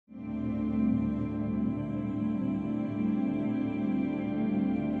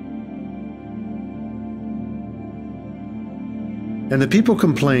And the people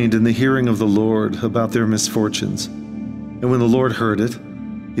complained in the hearing of the Lord about their misfortunes. And when the Lord heard it,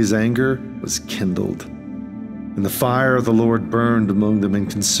 his anger was kindled. And the fire of the Lord burned among them and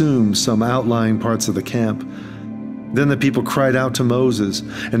consumed some outlying parts of the camp. Then the people cried out to Moses,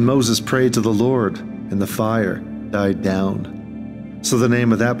 and Moses prayed to the Lord, and the fire died down. So the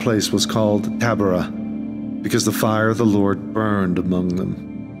name of that place was called Taberah, because the fire of the Lord burned among them.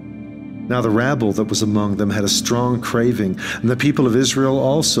 Now the rabble that was among them had a strong craving, and the people of Israel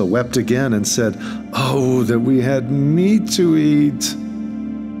also wept again and said, "Oh, that we had meat to eat!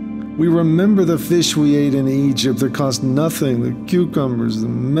 We remember the fish we ate in Egypt that cost nothing, the cucumbers, the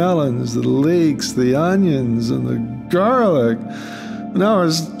melons, the leeks, the onions, and the garlic. Now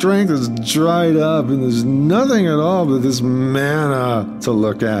our strength is dried up, and there's nothing at all but this manna to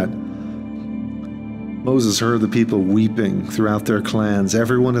look at." Moses heard the people weeping throughout their clans,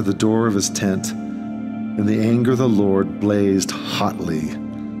 everyone at the door of his tent. And the anger of the Lord blazed hotly,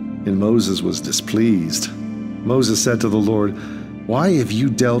 and Moses was displeased. Moses said to the Lord, "Why have you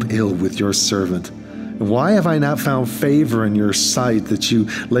dealt ill with your servant? And why have I not found favor in your sight that you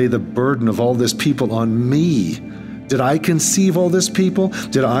lay the burden of all this people on me? Did I conceive all this people?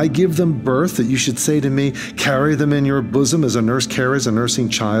 Did I give them birth that you should say to me, 'Carry them in your bosom as a nurse carries a nursing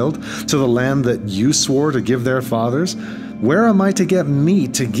child to the land that you swore to give their fathers? Where am I to get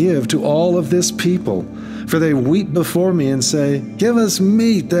meat to give to all of this people? For they weep before me and say, 'Give us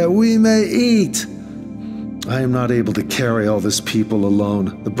meat that we may eat.' I am not able to carry all this people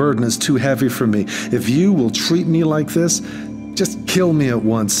alone. The burden is too heavy for me. If you will treat me like this, just kill me at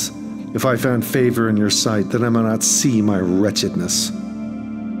once. If I found favor in your sight, that I may not see my wretchedness."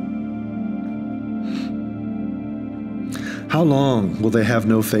 How long will they have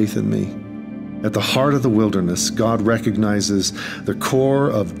no faith in me? At the heart of the wilderness, God recognizes the core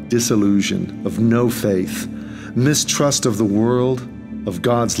of disillusion, of no faith, mistrust of the world, of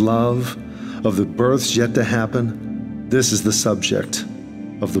God's love, of the births yet to happen. This is the subject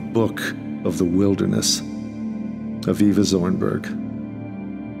of the book of the wilderness of Eva Zornberg.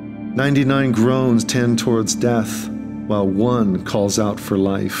 99 groans tend towards death, while one calls out for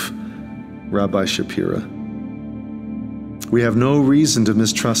life. Rabbi Shapira. We have no reason to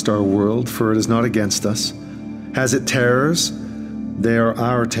mistrust our world, for it is not against us. Has it terrors? They are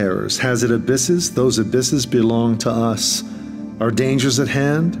our terrors. Has it abysses? Those abysses belong to us. Are dangers at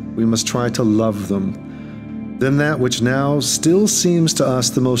hand? We must try to love them. Then that which now still seems to us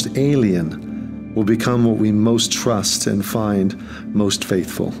the most alien will become what we most trust and find most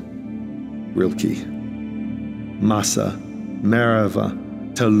faithful. Rilke. Masa, Merava,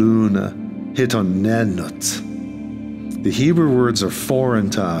 Taluna, Hitonenut. The Hebrew words are foreign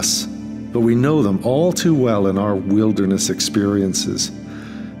to us, but we know them all too well in our wilderness experiences.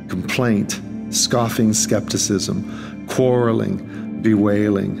 Complaint, scoffing skepticism, quarreling,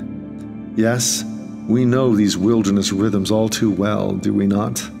 bewailing. Yes, we know these wilderness rhythms all too well, do we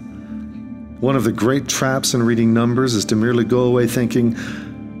not? One of the great traps in reading Numbers is to merely go away thinking,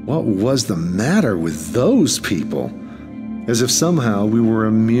 what was the matter with those people? As if somehow we were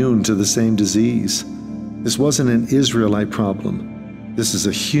immune to the same disease. This wasn't an Israelite problem. This is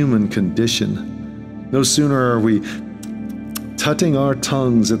a human condition. No sooner are we tutting our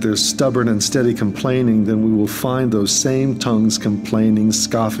tongues at their stubborn and steady complaining than we will find those same tongues complaining,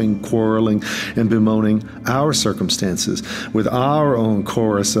 scoffing, quarreling, and bemoaning our circumstances with our own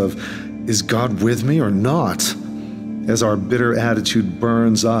chorus of, "Is God with me or not?" As our bitter attitude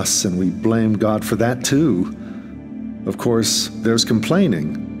burns us and we blame God for that too. Of course, there's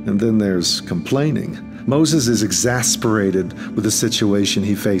complaining, and then there's complaining. Moses is exasperated with the situation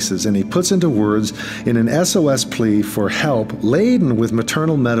he faces, and he puts into words in an SOS plea for help laden with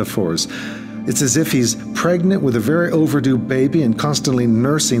maternal metaphors. It's as if he's pregnant with a very overdue baby and constantly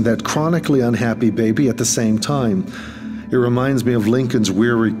nursing that chronically unhappy baby at the same time. It reminds me of Lincoln's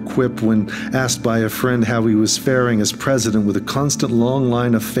weary quip when asked by a friend how he was faring as president with a constant long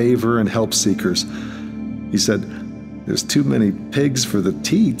line of favor and help seekers. He said, "There's too many pigs for the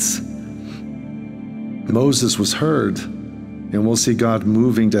teats." Moses was heard, and we'll see God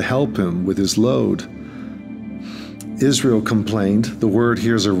moving to help him with his load. Israel complained. The word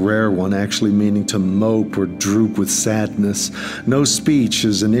here is a rare one, actually meaning to mope or droop with sadness. No speech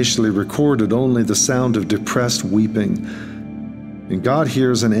is initially recorded, only the sound of depressed weeping. And God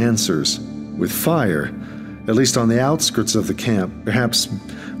hears and answers with fire, at least on the outskirts of the camp, perhaps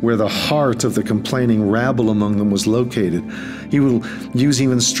where the heart of the complaining rabble among them was located. He will use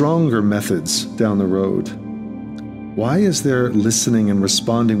even stronger methods down the road. Why is there listening and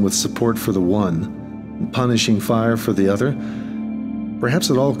responding with support for the one, and punishing fire for the other?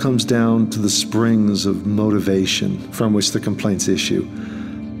 Perhaps it all comes down to the springs of motivation from which the complaints issue.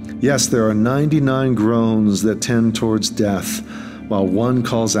 Yes, there are 99 groans that tend towards death, while one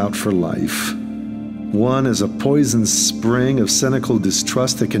calls out for life. One is a poisoned spring of cynical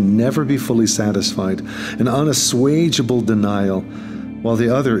distrust that can never be fully satisfied, an unassuageable denial, while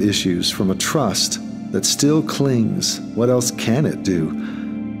the other issues from a trust that still clings. What else can it do?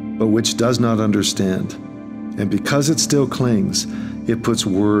 But which does not understand. And because it still clings, it puts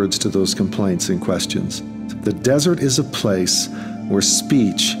words to those complaints and questions. The desert is a place where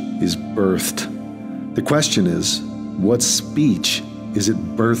speech is birthed. The question is, what speech is it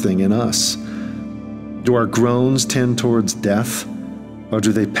birthing in us? Do our groans tend towards death, or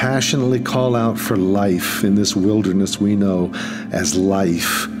do they passionately call out for life in this wilderness we know as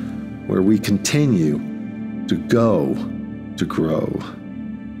life, where we continue to go to grow?